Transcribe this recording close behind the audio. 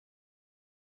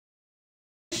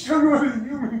extinction with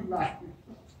human life.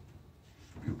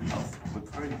 You have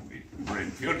betrayed me,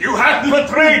 Brainfield. You have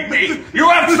betrayed me! You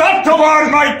have sought to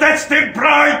warn my destined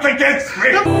bride against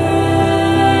me!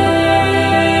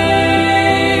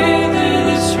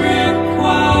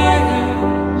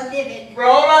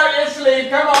 Roll out your sleeve,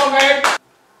 come on, man.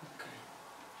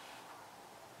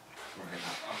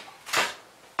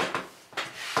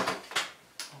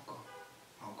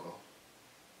 I'll go.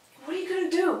 What are you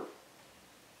gonna do?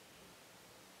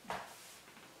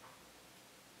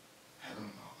 I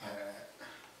don't know.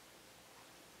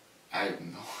 I have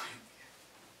no idea.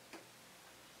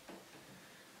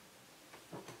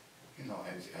 You know,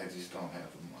 I just don't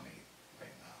have the money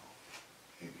right now.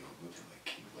 Maybe I'll go to like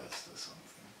Key West or something.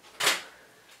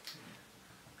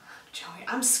 Joey,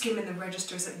 I'm skimming the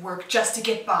registers at work just to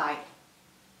get by.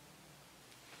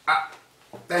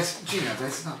 Gina,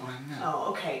 that's not what I meant. Oh,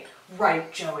 okay.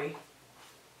 Right, Joey.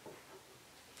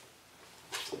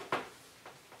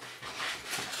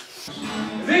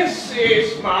 This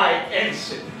is my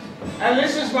ensign, and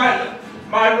this is my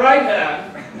right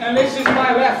hand, and this is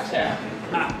my left hand.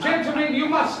 Gentlemen, you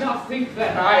must not think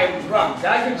that I am drunk.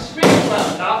 I can speak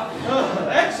well enough.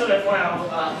 Excellent, well,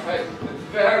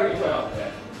 very well,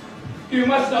 then. You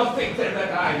must not think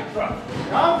that I am drunk.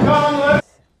 Come, let's...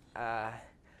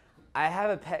 I have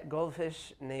a pet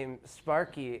goldfish named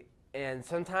Sparky, and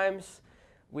sometimes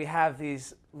we have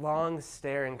these long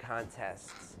staring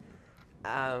contests.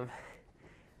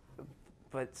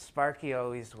 But Sparky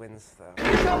always wins, though.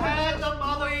 Please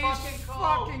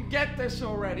fucking get this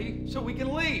already, so we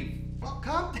can leave. Well,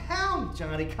 calm down,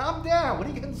 Johnny. Calm down. What are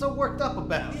you getting so worked up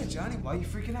about? Yeah, Johnny, why are you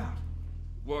freaking out?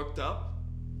 Worked up?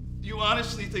 You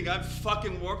honestly think I'm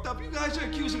fucking worked up? You guys are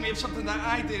accusing me of something that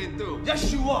I didn't do.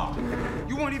 Yes, you are.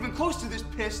 You weren't even close to this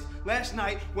pissed last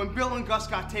night when Bill and Gus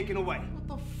got taken away.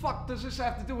 What the fuck does this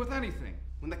have to do with anything?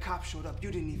 When the cops showed up, you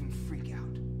didn't even freak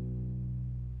out.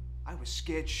 I was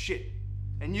scared shit.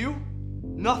 And you?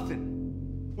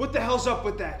 Nothing. What the hell's up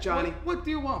with that, Johnny? What do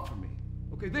you want from me?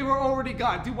 Okay, they were already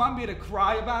gone. Do you want me to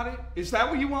cry about it? Is that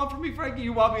what you want from me, Frankie?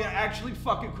 You want me to actually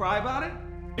fucking cry about it?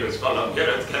 Yes, well, get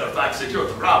a fax at your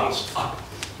travels.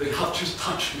 They have just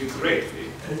touched me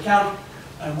greatly. And Count,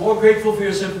 I'm more grateful for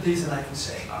your sympathies than I can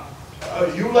say.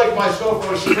 You, like myself,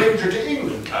 are a stranger to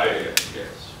England.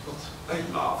 Yes, but I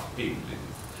love England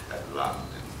and London.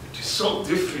 It is so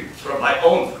different from my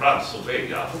own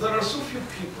Transylvania. There are so few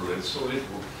people and so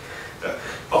little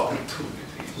opportunities.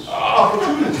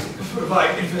 For my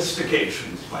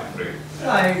investigations, my friend.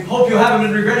 I hope you haven't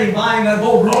been regretting buying that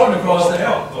whole ruin across the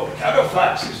hill. No,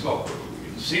 Halifax is not the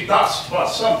ruin. The dust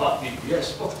was somewhat deep,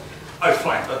 yes, but I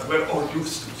find that we're all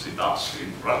used to the dust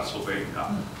in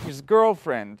Transylvania. His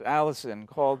girlfriend, Allison,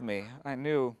 called me. I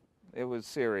knew it was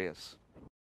serious.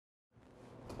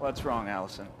 What's wrong,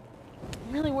 Allison?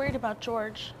 I'm really worried about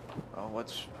George. Oh,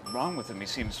 what's wrong with him? He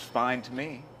seems fine to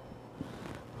me.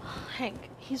 Hank,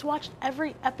 he's watched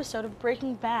every episode of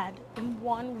Breaking Bad in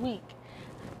 1 week.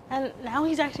 And now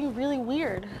he's acting really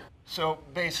weird. So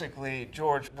basically,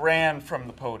 George ran from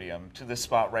the podium to this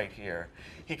spot right here.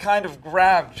 He kind of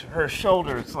grabbed her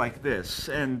shoulders like this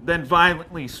and then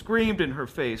violently screamed in her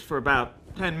face for about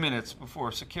 10 minutes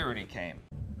before security came.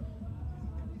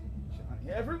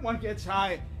 Johnny, everyone gets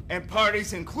high and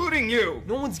parties, including you.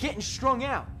 No one's getting strung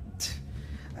out.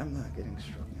 I'm not getting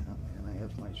strung out, man. I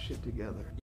have my shit together.